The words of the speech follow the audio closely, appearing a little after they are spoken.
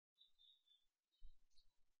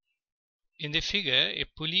In the figure, a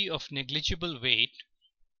pulley of negligible weight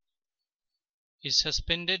is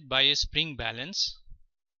suspended by a spring balance.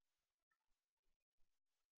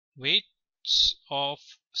 Weights of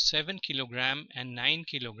 7 kg and 9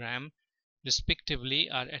 kg respectively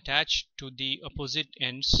are attached to the opposite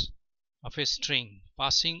ends of a string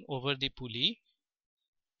passing over the pulley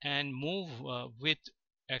and move with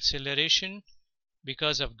acceleration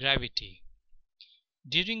because of gravity.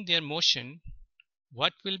 During their motion,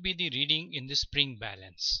 what will be the reading in the spring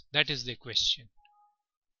balance? That is the question.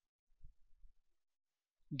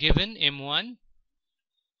 Given M1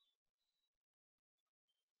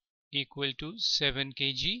 equal to 7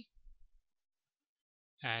 kg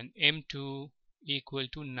and M2 equal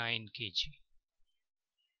to 9 kg.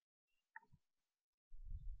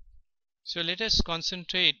 So let us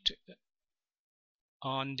concentrate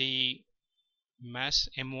on the mass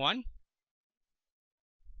M1.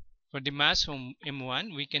 For the mass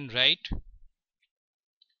M1, we can write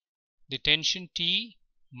the tension T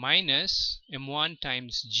minus M1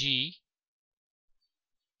 times G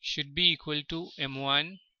should be equal to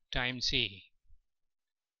M1 times A.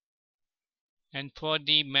 And for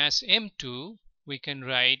the mass M2, we can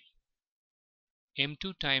write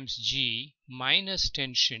M2 times G minus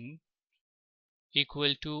tension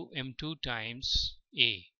equal to M2 times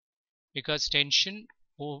A, because tension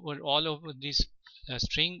all over this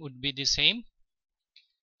string would be the same,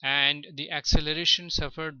 and the acceleration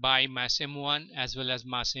suffered by mass M1 as well as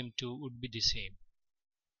mass M2 would be the same.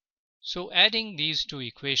 So adding these two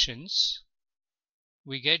equations,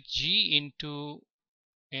 we get G into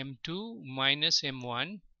M2 minus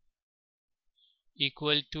M1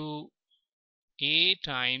 equal to A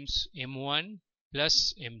times M1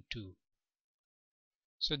 plus M2.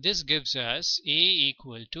 So this gives us A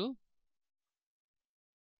equal to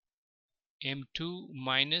M2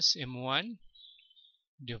 minus M1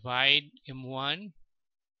 divide M1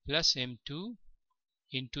 plus M2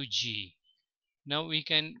 into G. Now we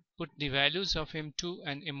can put the values of M2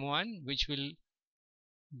 and M1, which will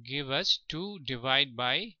give us 2 divided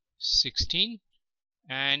by 16,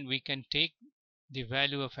 and we can take the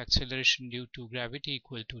value of acceleration due to gravity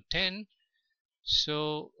equal to 10.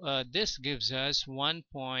 So this gives us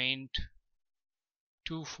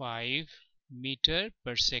 1.25 meter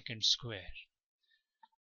per second square.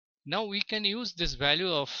 Now we can use this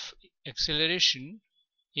value of acceleration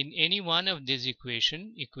in any one of these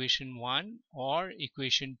equation 1 or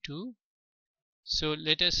equation 2. So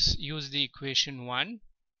let us use the equation 1.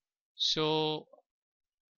 So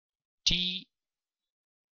T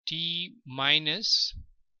minus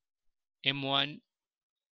M1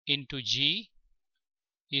 into G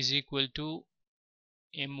is equal to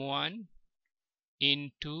M1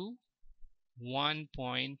 into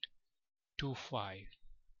 1.25.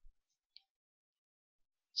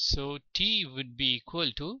 So T would be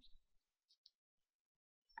equal to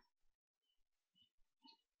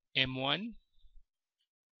M1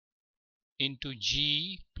 into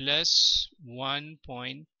G plus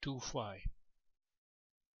 1.25.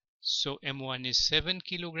 So M1 is 7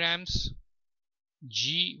 kilograms,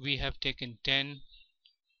 G we have taken 10,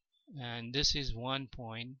 and this is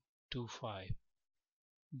 1.25.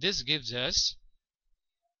 This gives us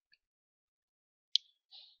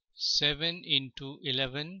 7 into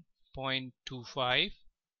 11.25.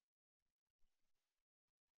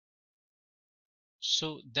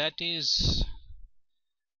 So that is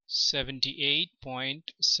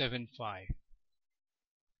 78.75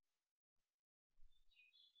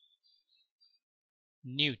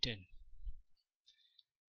 Newton.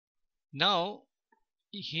 Now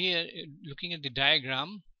here, looking at the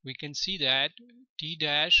diagram, we can see that T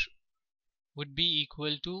dash would be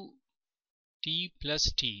equal to T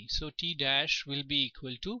plus T. So T dash will be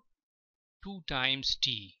equal to 2 times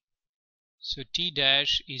T. So T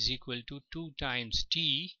dash is equal to 2 times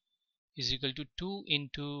T is equal to 2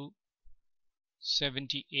 into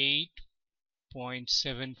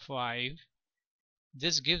 78.75.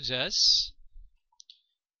 This gives us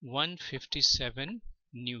 157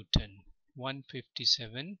 Newton.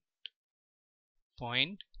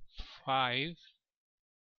 157.5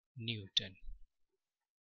 Newton.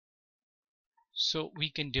 So we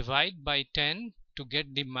can divide by 10 to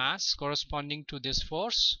get the mass corresponding to this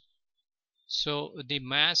force. So the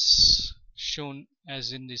mass shown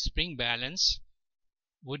as in the spring balance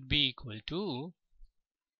would be equal to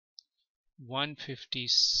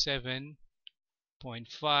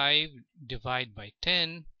 157.5 divided by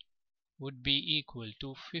 10 would be equal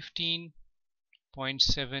to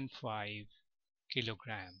 15.75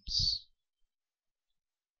 kilograms.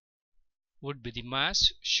 Would be the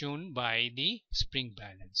mass shown by the spring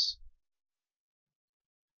balance.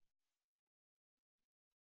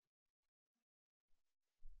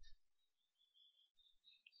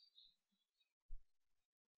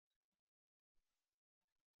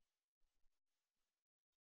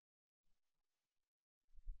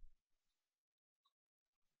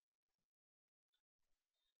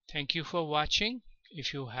 Thank you for watching.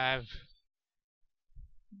 If you have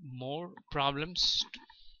more problems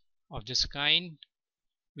of this kind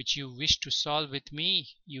which you wish to solve with me,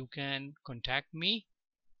 you can contact me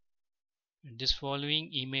at this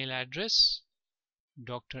following email address: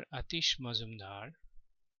 Dr. Atish Mazumdar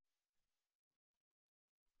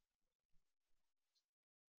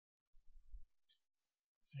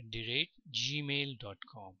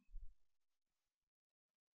 @gmail.com.